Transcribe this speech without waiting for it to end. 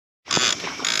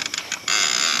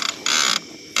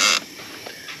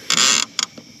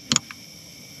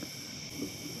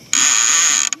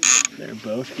They're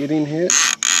both getting hit?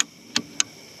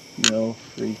 No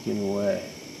freaking way.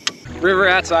 River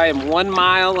rats, I am 1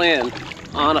 mile in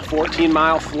on a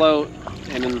 14-mile float,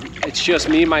 and it's just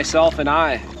me, myself, and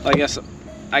I guess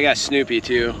I got Snoopy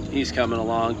too. He's coming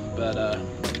along, but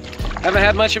haven't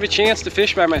had much of a chance to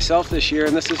fish by myself this year,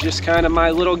 and this is just kind of my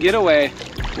little getaway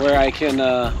where I can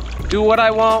do what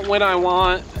I want when I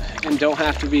want and don't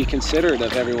have to be considerate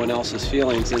of everyone else's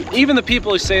feelings. And even the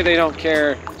people who say they don't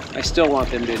care, I still want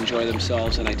them to enjoy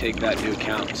themselves, and I take that into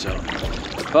account. So,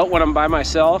 but when I'm by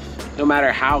myself, no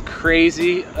matter how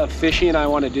crazy of fishing I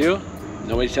want to do,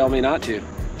 nobody tell me not to.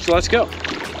 So let's go.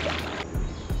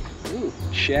 Ooh,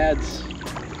 shads.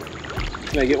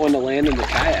 Can I get one to land in the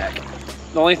kayak?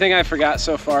 The only thing I forgot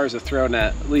so far is a throw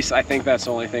net. At least I think that's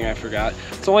the only thing I forgot.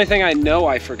 It's the only thing I know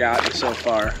I forgot so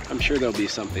far. I'm sure there'll be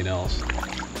something else.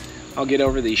 I'll get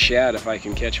over these shad if I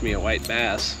can catch me a white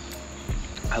bass.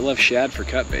 I love shad for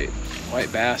cut bait. White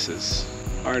bass is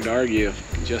hard to argue,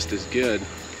 just as good,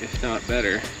 if not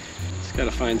better. Just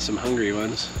gotta find some hungry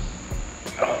ones.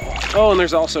 Oh, and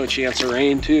there's also a chance of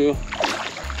rain too.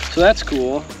 So that's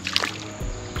cool.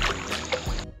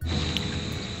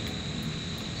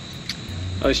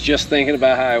 I was just thinking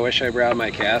about how I wish I brought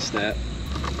my cast net.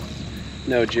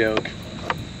 No joke.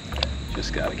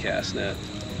 Just got a cast net.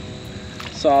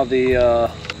 Saw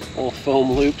the old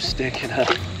foam loop sticking up.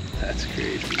 That's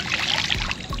crazy.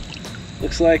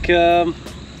 Looks like I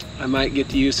might get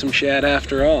to use some shad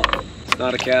after all. It's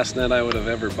not a cast net I would have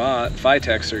ever bought.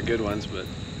 Phytex are good ones, but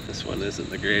this one isn't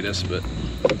the greatest. But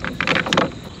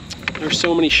there's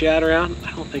so many shad around,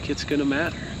 I don't think it's gonna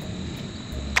matter.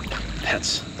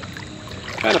 That's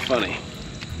kind of funny.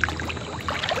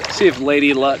 See if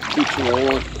Lady Luck keeps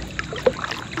rolling.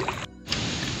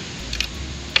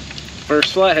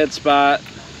 First flathead spot.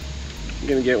 I'm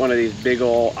gonna get one of these big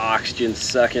old oxygen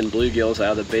sucking bluegills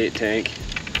out of the bait tank.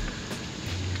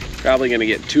 Probably gonna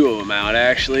get 2 of them out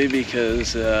actually,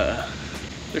 because they're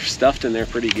stuffed in there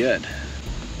pretty good.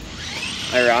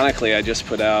 Ironically, I just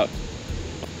put out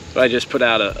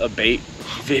a bait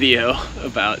video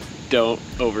about don't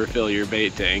overfill your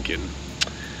bait tank, and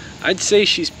I'd say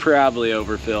she's probably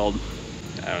overfilled.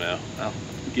 I don't know. I'll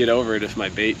get over it if my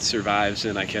bait survives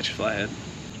and I catch a flathead.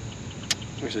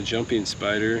 There's a jumping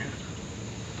spider.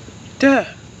 Duh!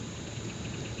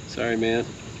 Sorry, man.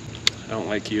 I don't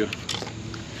like you.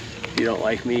 If you don't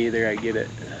like me either, I get it.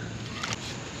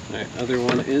 Alright, other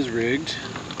one is rigged.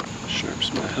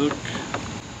 Sharps my hook.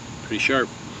 Pretty sharp.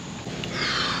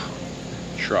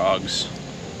 Trogs.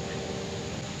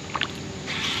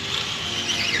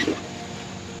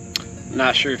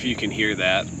 Not sure if you can hear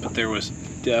that, but there was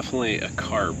definitely a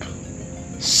carp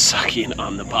sucking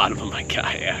on the bottom of my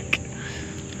kayak.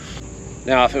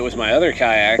 Now, if it was my other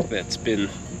kayak that's been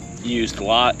used a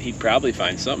lot, he'd probably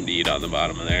find something to eat on the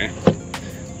bottom of there.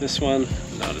 This one,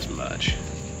 not as much.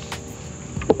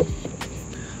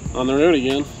 On the road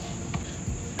again.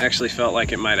 Actually felt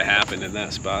like it might have happened in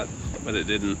that spot, but it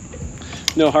didn't.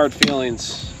 No hard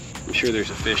feelings. I'm sure there's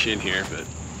a fish in here, but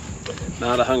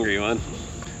not a hungry one.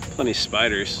 Plenty of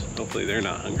spiders. Hopefully they're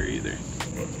not hungry either,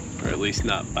 or at least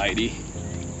not bitey.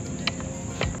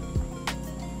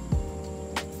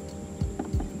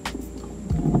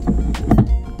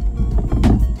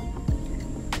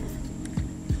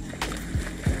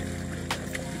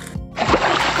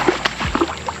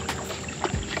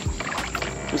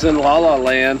 I was in La La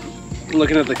Land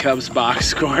looking at the Cubs box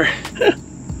score.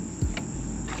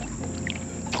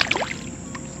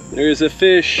 There's a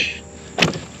fish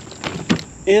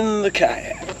in the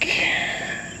kayak.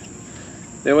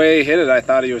 The way he hit it, I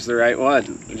thought he was the right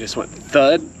one. It just went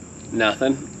thud,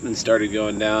 nothing, and started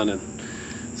going down. And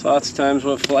it's lots of times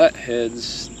what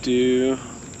flatheads do.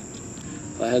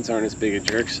 Flatheads aren't as big a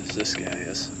jerks as this guy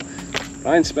is.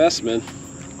 Fine specimen.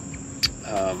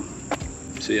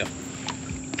 See ya.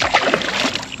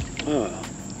 Oh,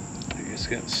 I guess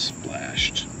got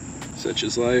splashed. Such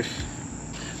is life.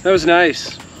 That was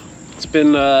nice. It's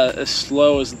been as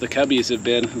slow as the cubbies have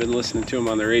been. I've been listening to them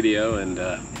on the radio, and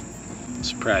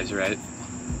surprise, right?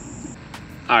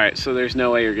 All right, so there's no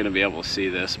way you're gonna be able to see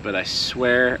this, but I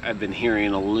swear I've been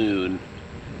hearing a loon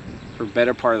for the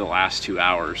better part of the last 2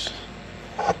 hours.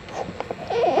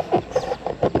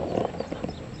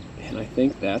 And I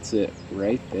think that's it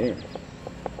right there.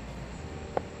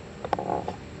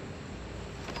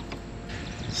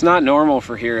 It's not normal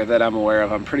for here that I'm aware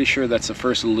of. I'm pretty sure that's the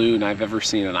first loon I've ever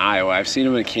seen in Iowa. I've seen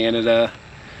them in Canada.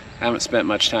 I haven't spent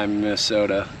much time in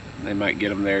Minnesota. They might get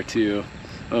them there too.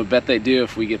 I bet they do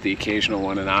if we get the occasional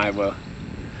one in Iowa.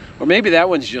 Or maybe that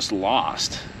one's just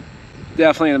lost.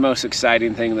 Definitely the most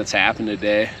exciting thing that's happened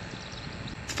today.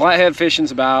 Flathead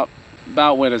fishing's about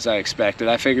about went as I expected.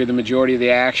 I figured the majority of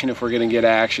the action, if we're gonna get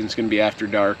action, is gonna be after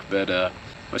dark, but I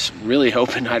was really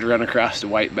hoping I'd run across a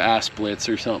white bass blitz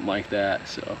or something like that.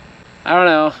 So I don't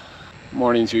know.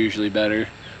 Mornings are usually better.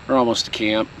 We're almost to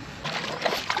camp.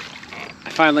 I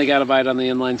finally got a bite on the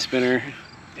inline spinner.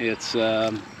 It's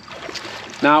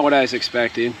not what I was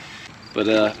expecting, but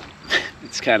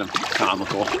it's kind of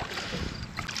comical.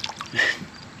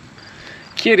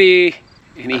 Kitty,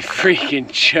 and he freaking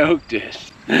choked it.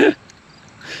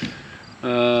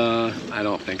 I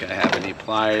don't think I have any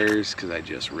pliers because I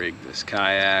just rigged this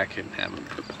kayak and haven't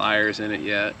put pliers in it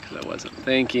yet because I wasn't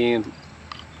thinking.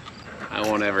 I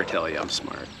won't ever tell you I'm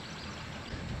smart.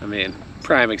 I mean,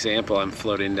 prime example, I'm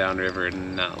floating downriver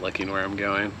and not looking where I'm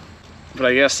going. But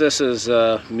I guess this is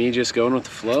me just going with the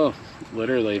flow,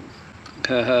 literally.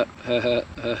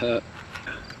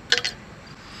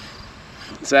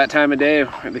 It's that time of day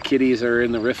where the kitties are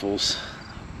in the riffles,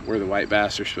 where the white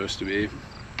bass are supposed to be.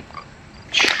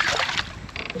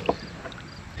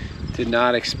 Did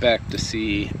not expect to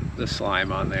see the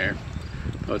slime on there.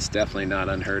 Oh, it's definitely not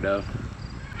unheard of.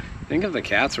 I think if the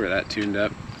cats were that tuned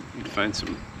up, you'd find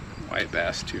some white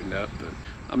bass tuned up, but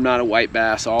I'm not a white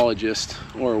bass-ologist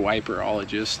or a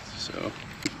wiperologist, so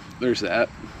there's that.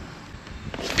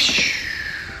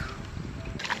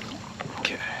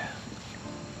 Okay.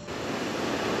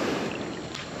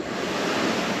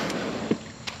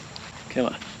 Come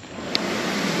on.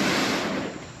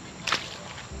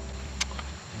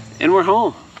 And we're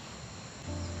home.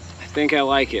 I think I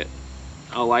like it.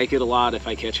 I'll like it a lot if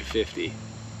I catch a 50.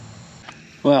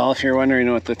 Well, if you're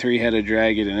wondering what the three-headed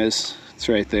dragon is, it's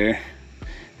right there.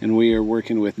 And we are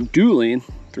working with dueling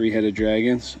three-headed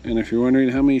dragons. And if you're wondering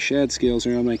how many shad scales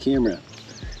are on my camera,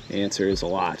 the answer is a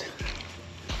lot.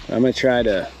 I'm gonna try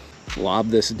to lob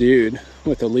this dude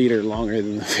with a leader longer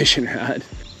than the fishing rod.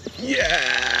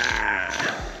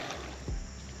 Yeah!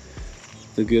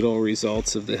 The good old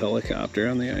results of the helicopter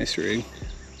on the ice rig.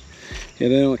 Yeah,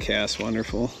 they don't cast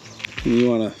wonderful. And you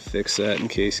wanna fix that in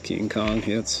case King Kong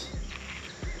hits,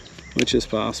 which is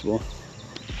possible.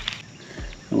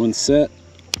 That one's set.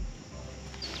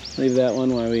 Leave that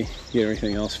one while we get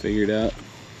everything else figured out.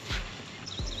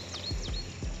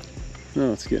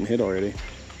 Oh, it's getting hit already.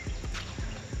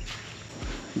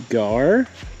 Gar?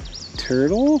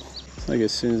 Turtle? It's like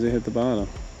as soon as they hit the bottom.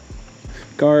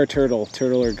 Gar or turtle?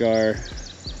 Turtle or gar?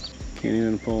 Can't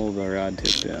even pull the rod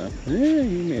tip down. Yeah,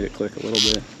 he made it click a little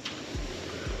bit.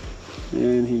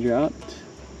 And he dropped.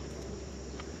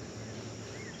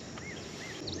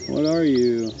 What are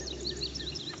you?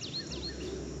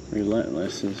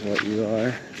 Relentless is what you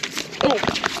are. Oh!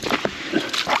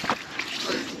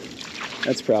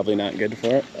 That's probably not good for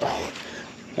it. Oh,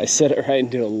 I set it right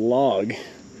into a log.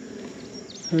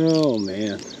 Oh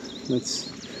man,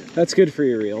 that's good for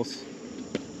your reels.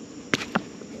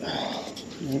 Oh,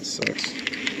 that sucks.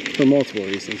 For multiple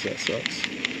reasons, that sucks.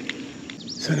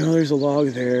 So now there's a log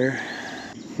there.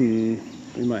 We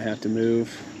might have to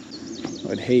move.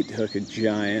 I'd hate to hook a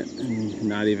giant and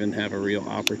not even have a real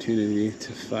opportunity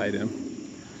to fight him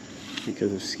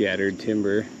because of scattered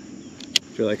timber.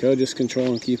 If you're like, oh, just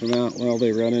control and keep them out while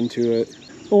they run into it.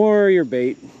 Or your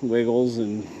bait wiggles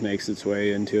and makes its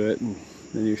way into it, and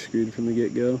then you're screwed from the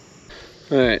get-go.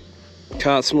 All right,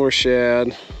 caught some more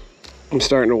shad. I'm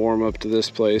starting to warm up to this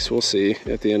place. We'll see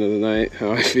at the end of the night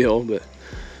how I feel, but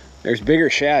there's bigger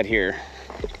shad here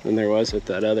than there was at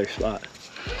that other spot.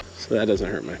 So that doesn't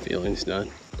hurt my feelings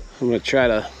none. I'm gonna try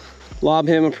to lob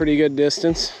him a pretty good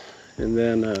distance, and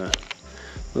then I'm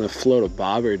gonna float a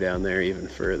bobber down there even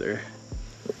further.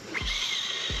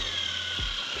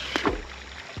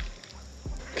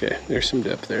 Okay, there's some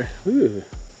depth there. Ooh,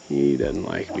 he doesn't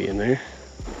like being there.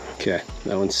 Okay,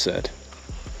 that one's set.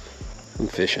 I'm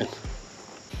fishing.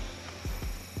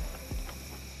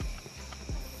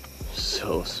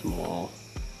 So small.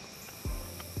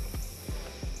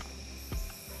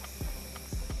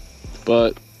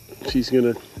 But if he's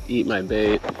gonna eat my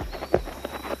bait,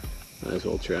 might as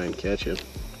well try and catch him.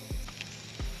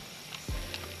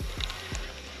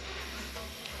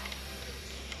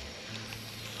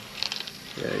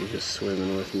 Yeah, he's just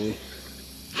swimming with me.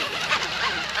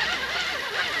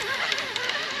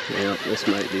 Yeah, this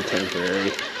might be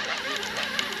temporary.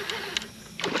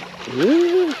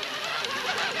 Ooh.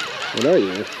 What are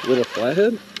you, little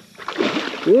flathead?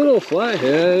 Little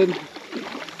flathead.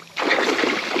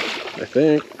 I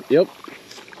think. Yep.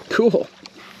 Cool.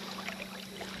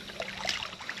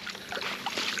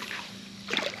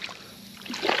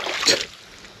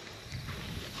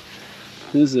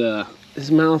 His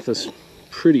mouth is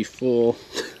pretty full.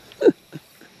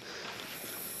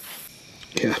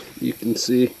 Yeah, you can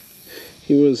see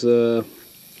he was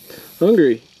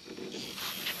Hungry.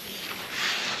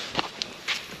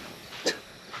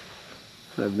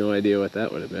 I have no idea what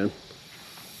that would have been.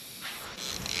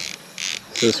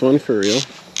 Is this one for real?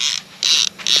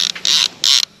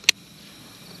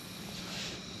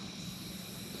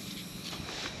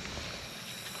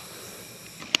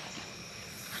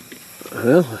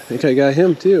 Well, I think I got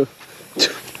him too.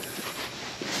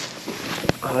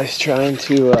 I was trying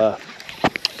to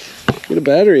get a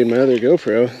battery in my other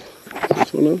GoPro. Is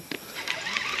this one on?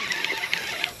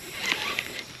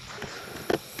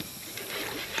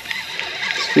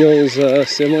 This feels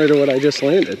similar to what I just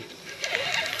landed.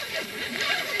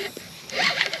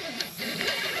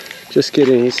 Just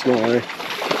kidding, he's smaller.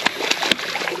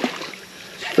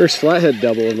 First flathead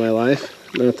double of my life.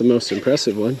 Not the most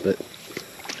impressive one, but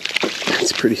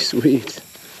it's pretty sweet.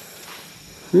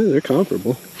 Yeah, they're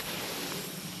comparable.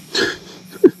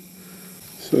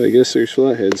 So I guess there's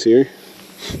flatheads here.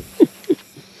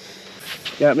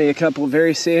 Got me a couple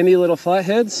very sandy little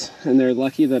flatheads, and they're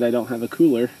lucky that I don't have a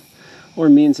cooler or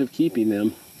means of keeping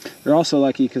them. They're also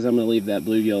lucky because I'm going to leave that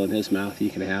bluegill in his mouth. He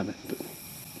can have it. But,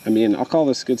 I mean, I'll call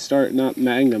this a good start. Not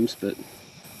magnums, but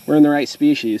we're in the right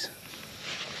species.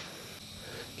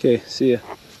 Okay, see ya.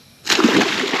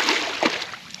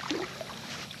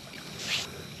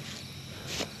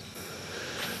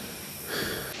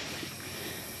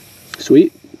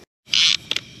 Sweet.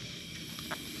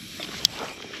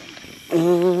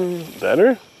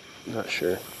 Better? Not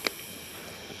sure.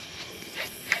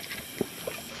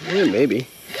 Yeah, maybe.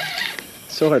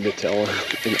 It's so hard to tell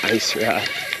an ice rod.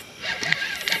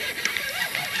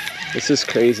 This is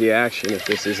crazy action if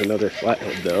this is another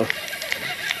flathead though.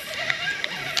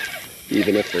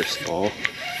 Even if they're small.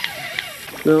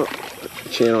 No,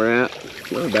 channel rat.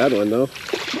 Not a bad one though.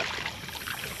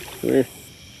 Come here.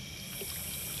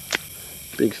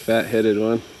 Big fat-headed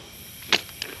one.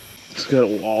 Just gotta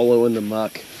wallow in the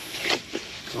muck.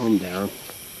 Calm down.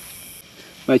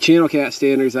 By channel cat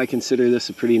standards, I consider this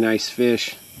a pretty nice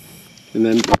fish. And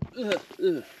then,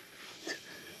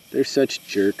 they're such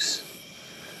jerks.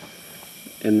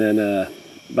 And then,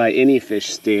 by any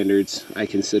fish standards, I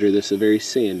consider this a very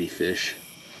sandy fish.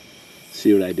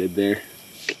 See what I did there?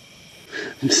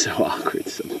 I'm so awkward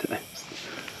sometimes.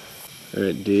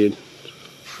 Alright, dude.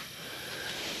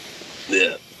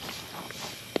 Yeah.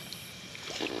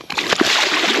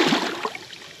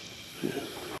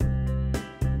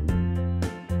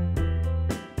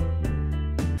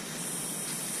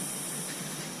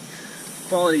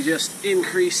 Quality just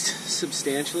increased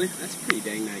substantially. That's a pretty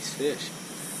dang nice fish.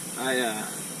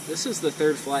 This is the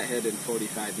third flathead in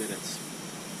 45 minutes,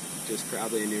 which is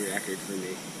probably a new record for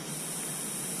me.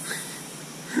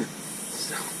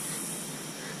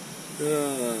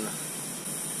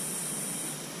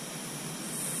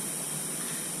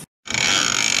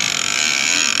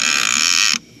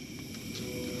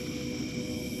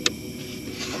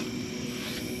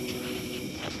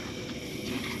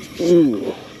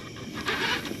 Ooh,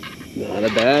 not a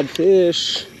bad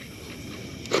fish.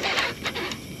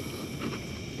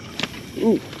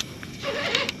 Ooh,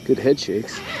 good head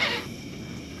shakes.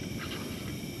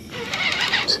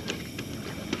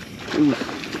 Ooh.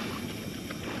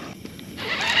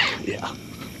 Yeah,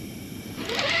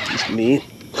 he's mean.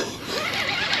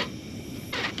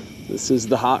 This is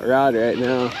the hot rod right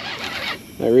now.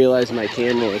 I realized my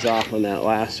camera was off on that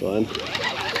last one.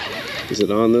 Is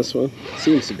it on this one?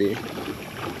 Seems to be.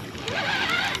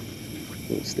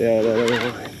 Let's stay out of that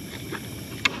other line.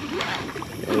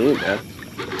 Yeah, he ain't bad.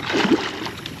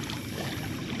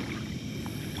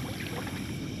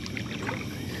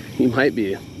 He might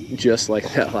be just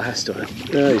like that last one.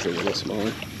 Oh, he's a little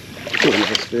smaller. Oh,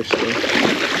 nice fish though.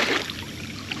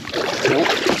 Don't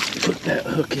put that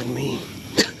hook in me.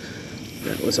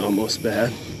 That was almost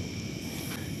bad.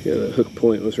 Yeah, the hook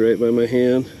point was right by my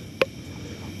hand.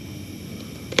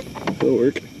 That'll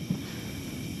work.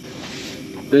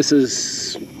 This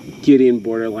is getting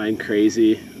borderline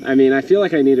crazy. I mean, I feel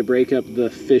like I need to break up the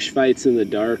fish fights in the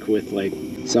dark with like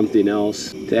something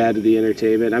else to add to the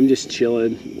entertainment. I'm just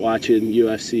chilling, watching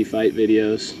UFC fight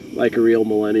videos like a real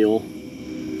millennial.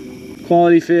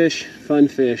 Quality fish, fun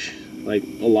fish, like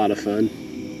a lot of fun.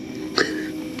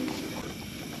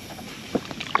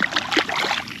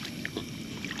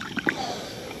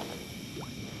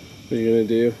 What are you gonna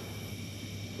do?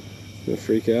 Gonna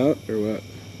freak out or what?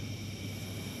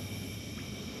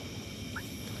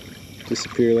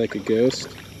 Disappear like a ghost?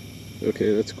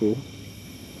 Okay, that's cool.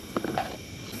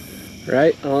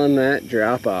 Right on that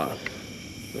drop off.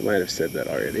 I might have said that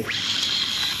already.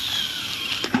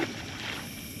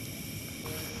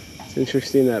 It's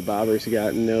interesting that bobber's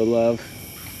gotten no love.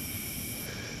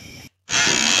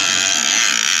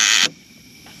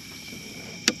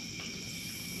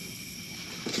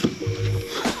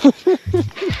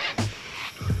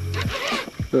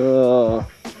 Oh,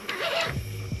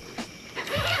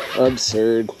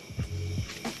 absurd.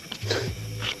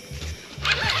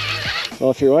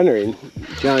 Well, if you're wondering,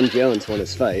 John Jones won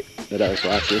his fight that I was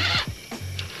watching.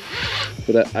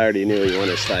 But I already knew he won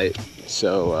his fight,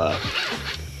 so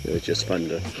it was just fun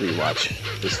to rewatch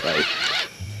this fight.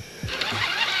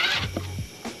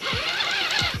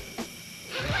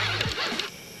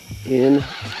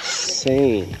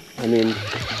 Insane. I mean,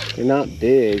 they're not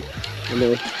big, and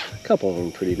a couple of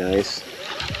them pretty nice.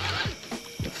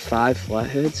 5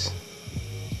 flatheads.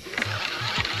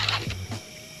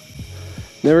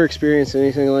 Never experienced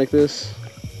anything like this.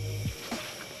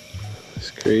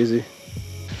 It's crazy.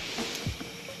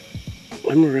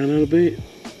 I'm gonna run out of bait.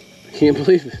 I can't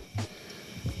believe it.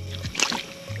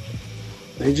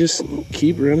 They just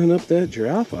keep running up that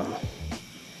drop off.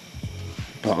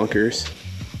 Bonkers.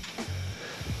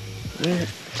 Oh,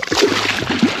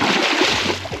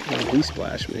 he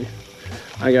splashed me.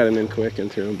 I got him in quick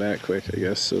and threw him back quick, I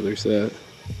guess, so there's that.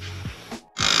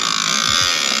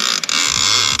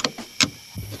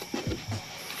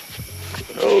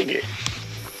 Okay.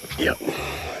 Yep.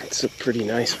 It's a pretty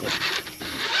nice one.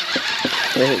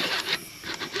 I think.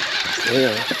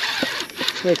 Yeah.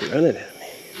 It's like running at me.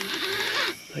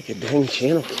 Like a dang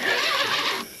channel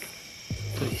cat.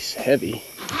 But he's heavy.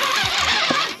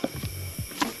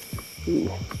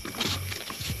 Ooh.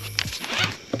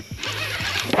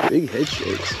 Big head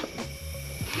shakes.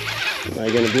 Am I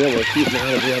going to be able to keep him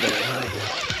out of the other line?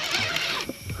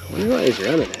 I wonder why he's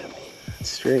running at me. That's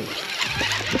strange.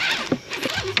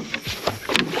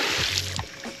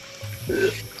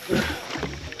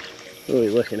 What are we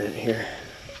looking at here?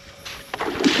 Oh,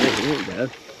 he ain't bad.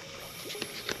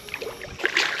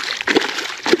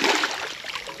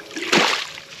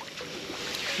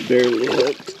 Barely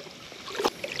hooked.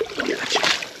 Gotcha.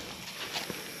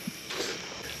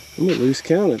 I'm gonna lose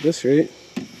count at this rate.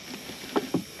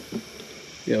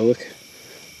 Yeah, look.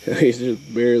 He's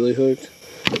just barely hooked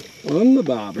on the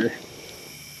bobber.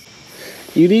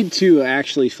 You need to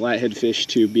actually flathead fish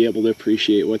to be able to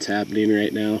appreciate what's happening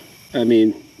right now. I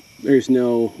mean, there's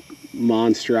no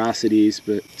monstrosities,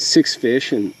 but 6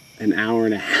 fish in an hour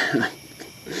and a half.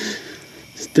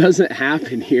 This doesn't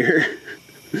happen here.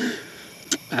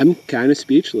 I'm kind of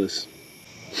speechless.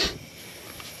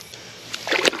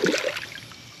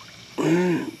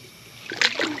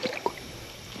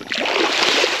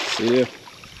 See ya.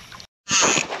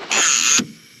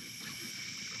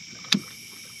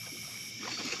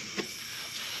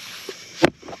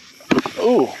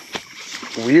 Oh,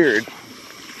 weird.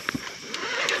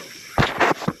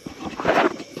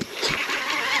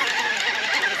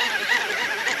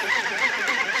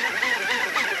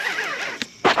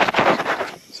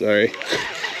 Sorry.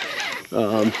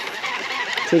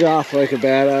 Took off like a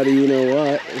bat out of you know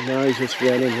what, and now he's just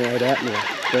running right at me.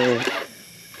 So,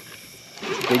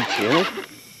 it's a big channel.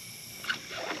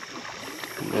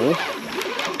 No.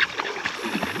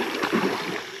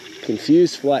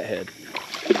 Confused flathead.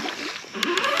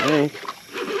 I think.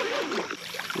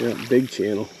 Yeah, big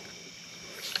channel.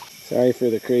 Sorry for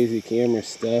the crazy camera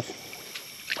stuff.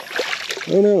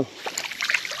 Oh no.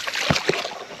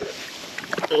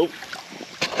 Oh.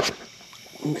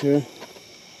 Okay.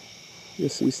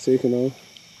 Guess he's taking off.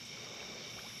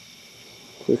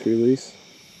 Quick release.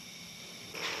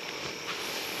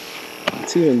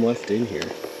 What's even left in here?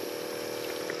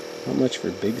 Not much for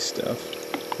big stuff.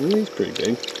 Well, he's pretty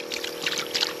big.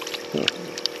 Huh.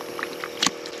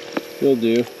 He'll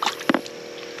do.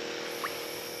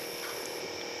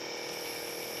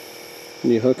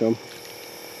 When you hook them,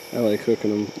 I like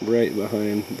hooking them right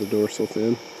behind the dorsal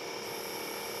fin.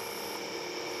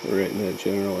 Right in that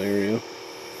general area.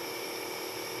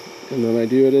 And then I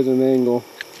do it at an angle.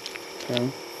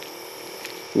 Okay.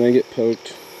 And I get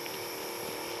poked.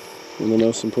 And the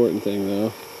most important thing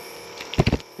though,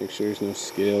 make sure there's no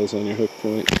scales on your hook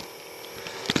point.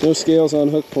 No scales on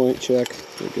hook point, check.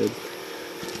 We're good.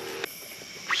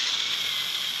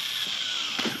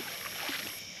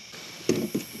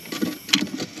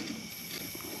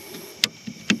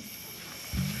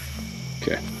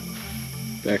 Okay,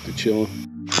 back to chilling.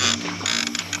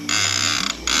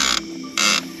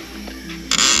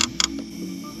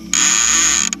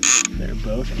 They're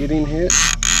both getting hit?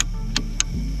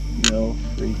 No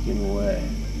freaking way.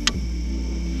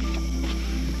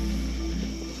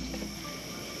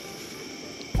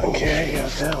 Okay, I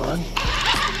got that one.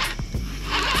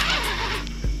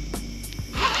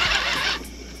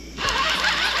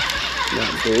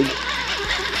 Not big.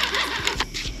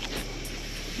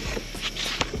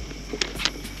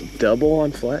 Double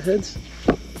on flatheads?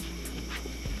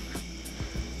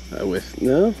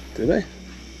 No, did I?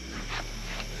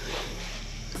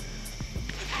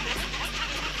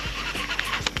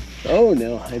 Oh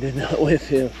no, I did not whip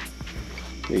him.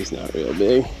 He's not real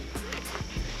big.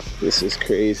 This is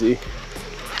crazy.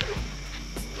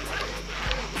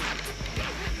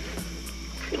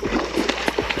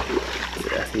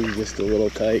 Yeah, he's just a little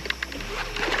tyke.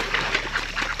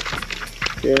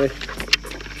 Okay.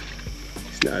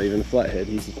 He's not even a flathead,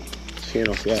 he's a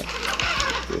channel cat.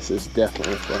 This is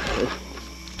definitely a flathead.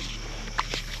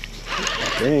 I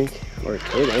think, or a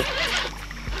turtle.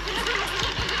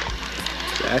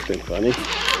 It's acting funny.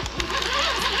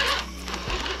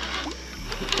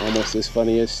 Almost as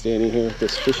funny as standing here with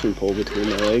this fishing pole between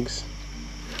my legs.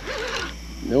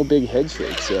 No big head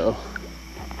shakes though.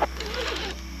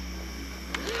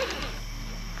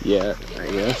 Yeah, I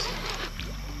guess.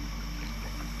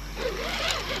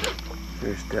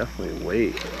 There's definitely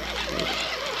weight. Like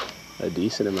a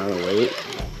decent amount of weight.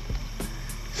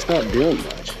 It's not doing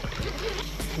much.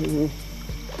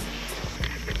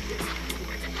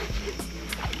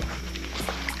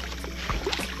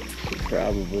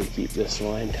 Probably keep this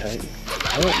line tight.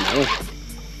 I don't know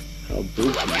how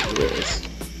big he is.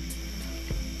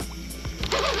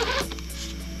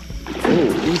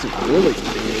 Oh, he's really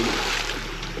big.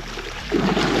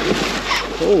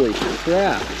 Holy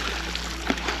crap.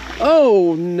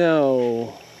 Oh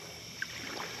no.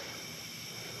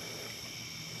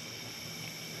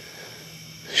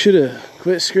 Should have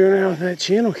quit screwing around with that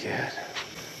channel cat.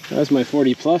 That was my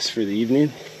 40 plus for the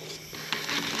evening.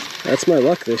 That's my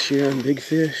luck this year on big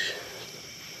fish.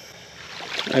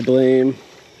 I blame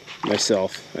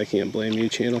myself. I can't blame you,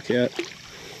 channel cat.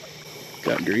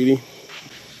 Got greedy.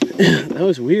 That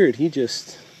was weird. He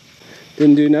just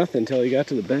didn't do nothing until he got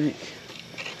to the bank.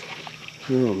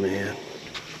 Oh man.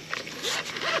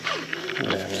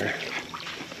 Whatever.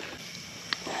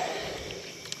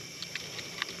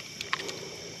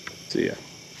 See ya.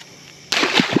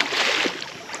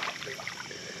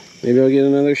 Maybe I'll get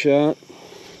another shot.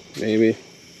 Maybe.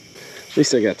 At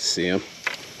least I got to see him.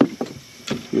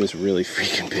 He was really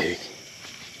freaking big.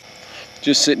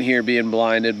 Just sitting here being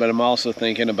blinded, but I'm also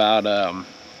thinking about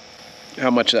how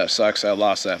much that sucks I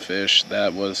lost that fish.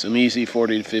 That was an easy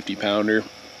 40 to 50 pounder.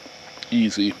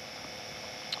 Easy.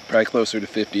 Probably closer to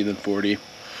 50 than 40.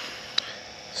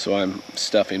 So I'm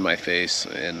stuffing my face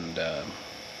and I'm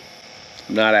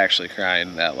not actually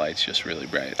crying. That light's just really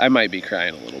bright. I might be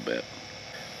crying a little bit.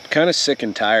 Kind of sick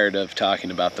and tired of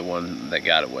talking about the one that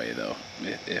got away though,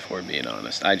 if we're being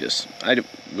honest. I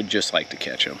would just like to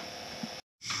catch him.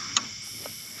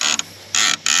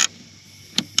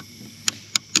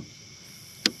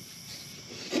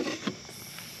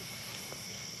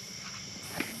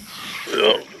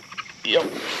 Oh, yep.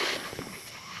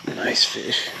 Nice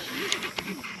fish.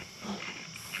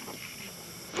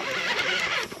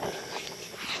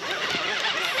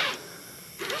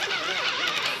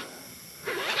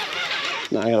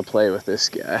 Now I gotta play with this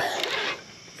guy.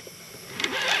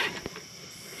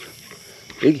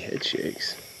 Big head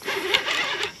shakes.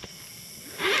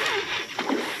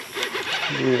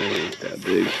 He ain't that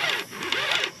big.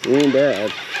 He ain't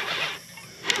bad.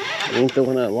 He ain't the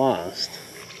one I lost.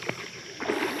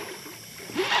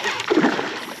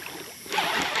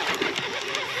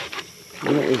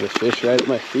 That was a fish right at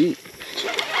my feet.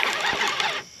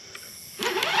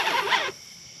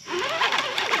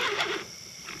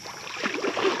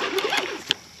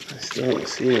 I haven't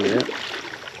seen him yet.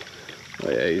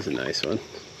 Oh yeah, he's a nice one.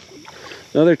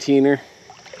 Another teener.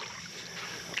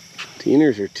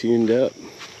 Teeners are tuned up.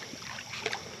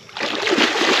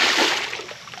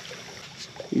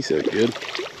 He's so good.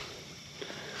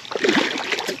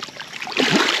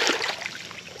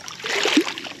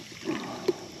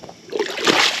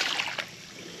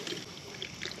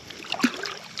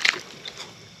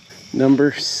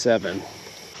 Number 7.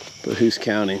 But who's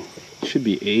counting? Should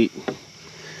be 8.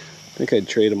 I think I'd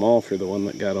trade them all for the one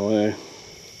that got away.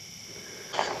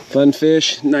 Fun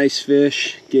fish, nice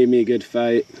fish, gave me a good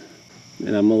fight,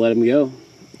 and I'm gonna let him go.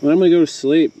 Well, I'm gonna go to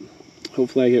sleep.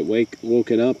 Hopefully I get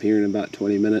woken up here in about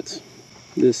 20 minutes.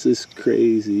 This is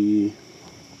crazy.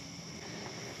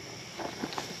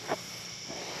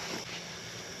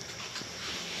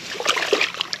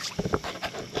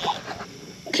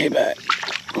 Okay, back.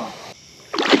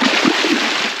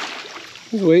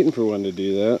 I was waiting for one to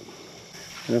do that.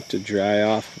 I have to dry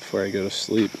off before I go to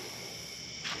sleep.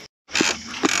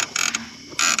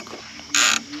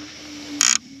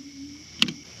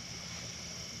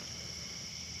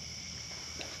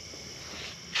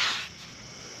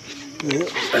 Yep,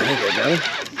 I think I got him.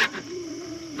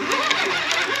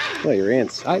 Oh, he ran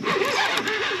sideways.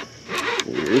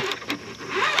 Weird.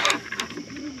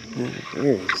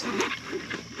 There he is.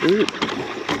 Ooh.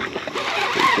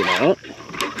 Take it out.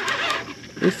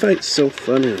 They fight so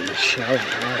funny in the shallow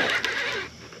water.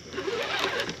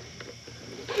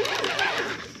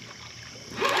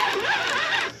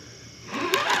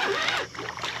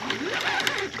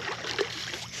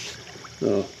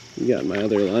 Oh, you got my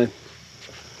other line.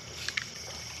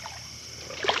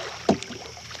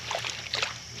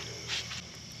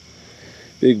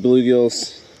 Big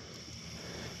bluegills.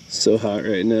 So hot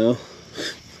right now.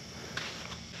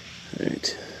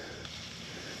 Alright.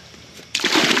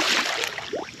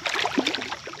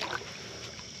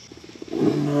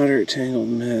 Moderate tangled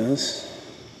mass.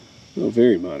 Oh,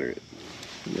 very moderate.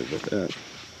 Look at that.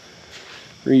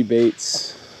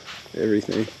 Rebaits.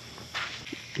 Everything.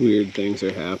 Weird things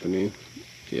are happening.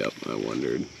 Yep, I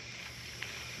wondered.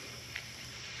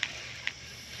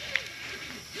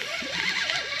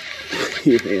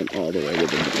 He ran all the way to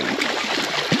the bank.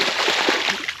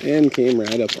 And came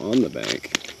right up on the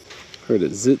bank. Heard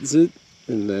it zit zit,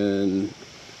 and then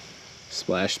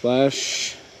splash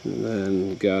splash, and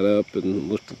then got up and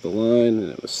looked at the line,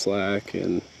 and it was slack,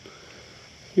 and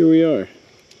here we are.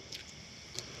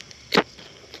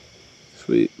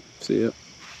 Sweet. See ya.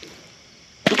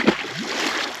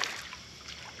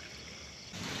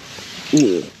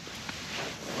 Yeah.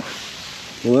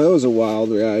 Well, that was a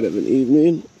wild ride of an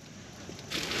evening.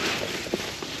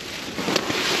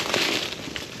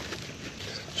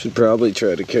 Should probably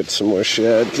try to catch some more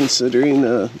shad, considering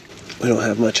we don't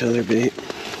have much other bait.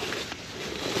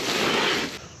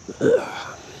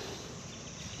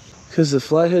 Because the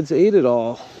flatheads ate it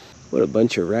all. What a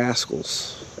bunch of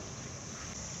rascals.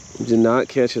 Did not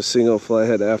catch a single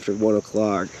flathead after 1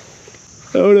 o'clock.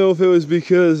 I don't know if it was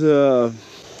because I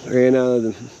ran out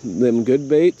of them good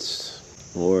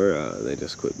baits, or they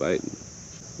just quit biting.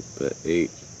 But ate.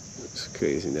 It's a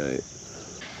crazy night.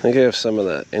 I think I have some of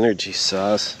that energy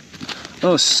sauce.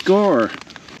 Oh, score!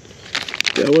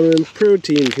 Got one of them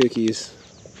protein cookies.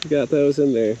 Got those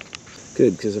in there.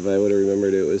 Good, because if I would have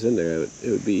remembered it was in there, it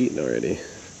would be eaten already.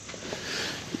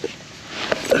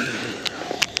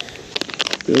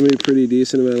 Got me a pretty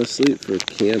decent amount of sleep for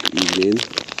camp evening.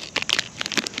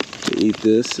 Eat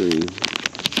this and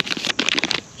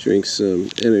drink some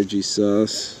energy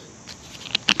sauce.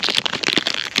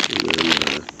 And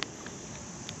then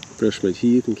brush my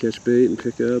teeth and catch bait and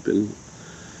pick up and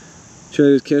try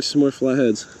to catch some more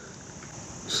flatheads.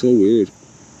 So weird.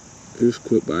 They just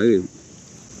quit biting.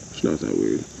 It's not that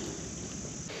weird.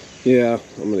 Yeah,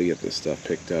 I'm gonna get this stuff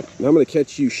picked up. And I'm gonna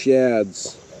catch you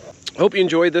shads. Hope you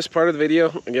enjoyed this part of the video.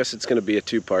 I guess it's gonna be a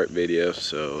 2-part video.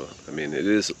 So, I mean, it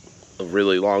is a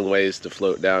really long ways to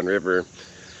float downriver.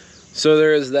 So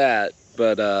there is that.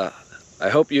 But I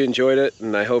hope you enjoyed it,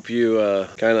 and I hope you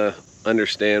kind of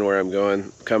understand where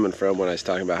I'm coming from when I was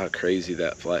talking about how crazy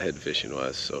that flathead fishing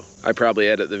was. So I probably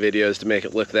edit the videos to make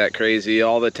it look that crazy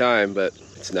all the time, but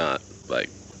it's not. Like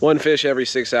 1 fish every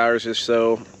 6 hours or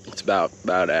so. It's about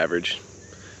average.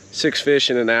 6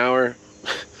 fish in an hour.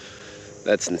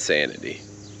 That's insanity.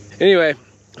 Anyway,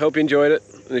 hope you enjoyed it.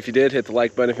 And if you did, hit the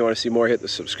like button. If you want to see more, hit the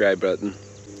subscribe button.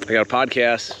 I got a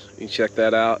podcast. You can check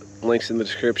that out. Links in the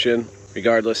description.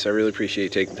 Regardless, I really appreciate you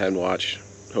taking time to watch.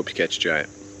 Hope you catch a giant.